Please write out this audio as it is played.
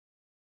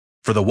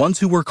For the ones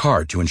who work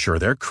hard to ensure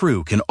their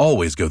crew can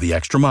always go the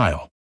extra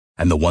mile,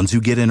 and the ones who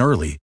get in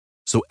early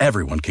so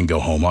everyone can go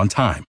home on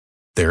time,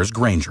 there's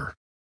Grainger,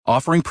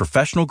 offering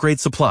professional-grade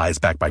supplies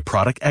backed by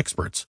product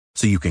experts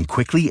so you can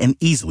quickly and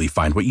easily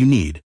find what you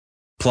need.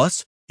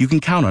 Plus, you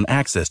can count on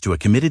access to a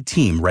committed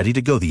team ready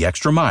to go the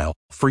extra mile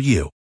for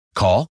you.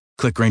 Call,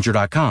 click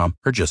Grainger.com,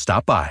 or just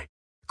stop by.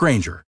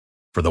 Grainger,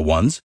 for the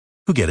ones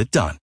who get it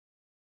done.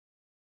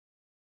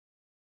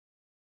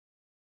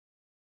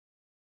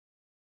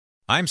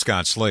 I'm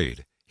Scott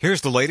Slade.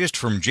 Here's the latest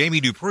from Jamie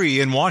Dupree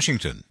in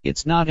Washington.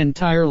 It's not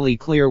entirely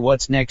clear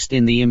what's next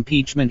in the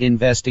impeachment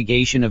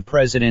investigation of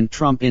President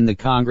Trump in the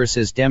Congress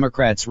as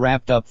Democrats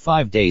wrapped up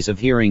 5 days of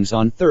hearings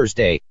on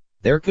Thursday.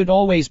 There could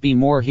always be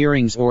more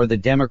hearings, or the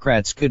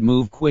Democrats could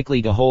move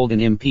quickly to hold an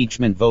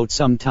impeachment vote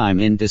sometime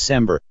in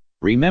December.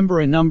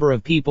 Remember, a number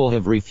of people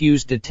have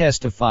refused to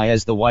testify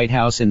as the White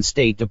House and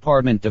State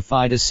Department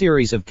defied a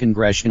series of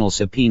congressional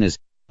subpoenas.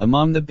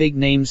 Among the big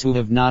names who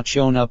have not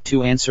shown up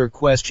to answer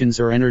questions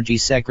are Energy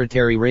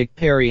Secretary Rick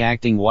Perry,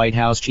 acting White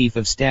House Chief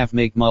of Staff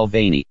Mick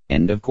Mulvaney,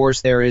 and of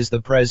course there is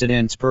the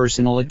president's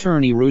personal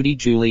attorney Rudy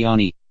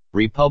Giuliani.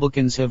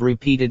 Republicans have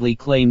repeatedly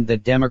claimed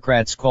that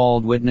Democrats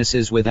called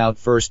witnesses without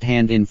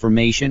first-hand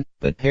information,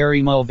 but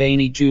Perry,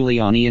 Mulvaney,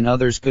 Giuliani and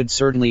others could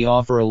certainly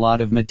offer a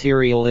lot of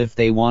material if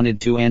they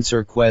wanted to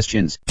answer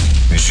questions.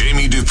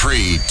 Jamie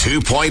Dupree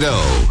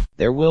 2.0.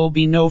 There will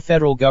be no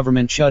federal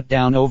government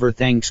shutdown over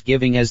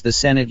Thanksgiving as the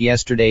Senate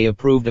yesterday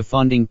approved a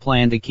funding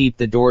plan to keep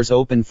the doors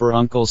open for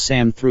Uncle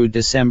Sam through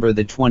December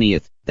the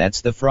 20th.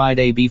 That's the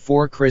Friday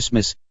before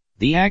Christmas.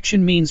 The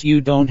action means you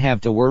don't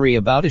have to worry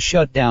about a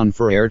shutdown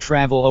for air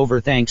travel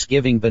over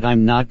Thanksgiving, but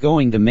I'm not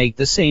going to make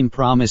the same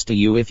promise to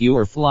you if you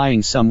are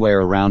flying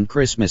somewhere around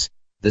Christmas.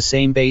 The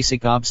same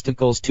basic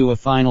obstacles to a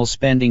final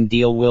spending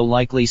deal will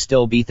likely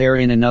still be there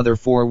in another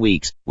 4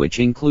 weeks, which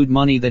include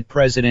money that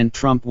President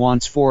Trump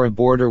wants for a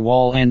border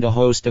wall and a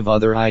host of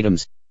other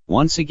items.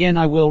 Once again,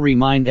 I will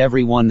remind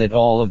everyone that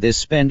all of this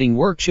spending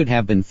work should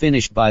have been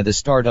finished by the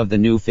start of the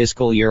new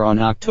fiscal year on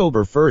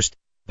October 1st,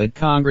 but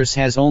Congress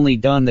has only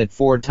done that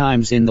 4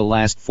 times in the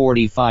last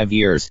 45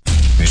 years.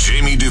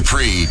 Jamie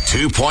Dupree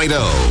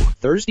 2.0.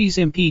 Thursday's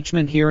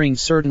impeachment hearing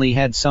certainly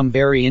had some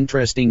very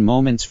interesting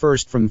moments.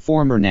 First, from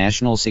former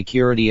national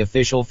security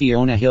official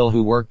Fiona Hill,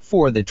 who worked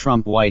for the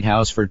Trump White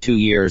House for 2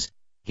 years.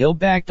 Hill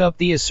backed up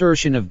the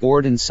assertion of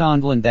Gordon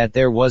Sondland that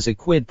there was a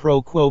quid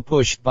pro quo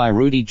pushed by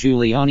Rudy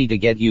Giuliani to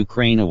get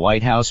Ukraine a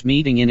White House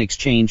meeting in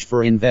exchange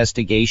for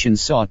investigations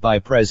sought by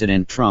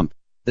President Trump.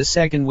 The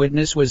second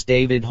witness was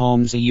David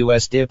Holmes, a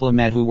U.S.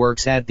 diplomat who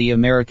works at the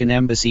American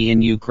Embassy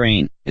in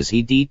Ukraine, as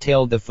he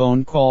detailed the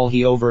phone call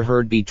he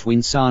overheard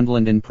between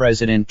Sondland and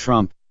President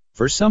Trump.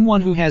 For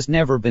someone who has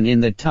never been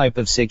in that type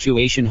of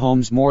situation,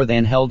 Holmes more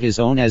than held his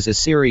own as a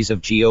series of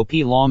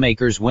GOP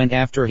lawmakers went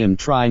after him,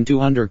 trying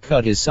to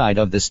undercut his side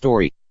of the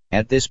story.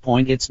 At this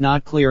point, it's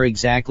not clear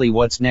exactly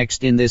what's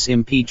next in this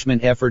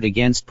impeachment effort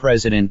against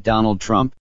President Donald Trump.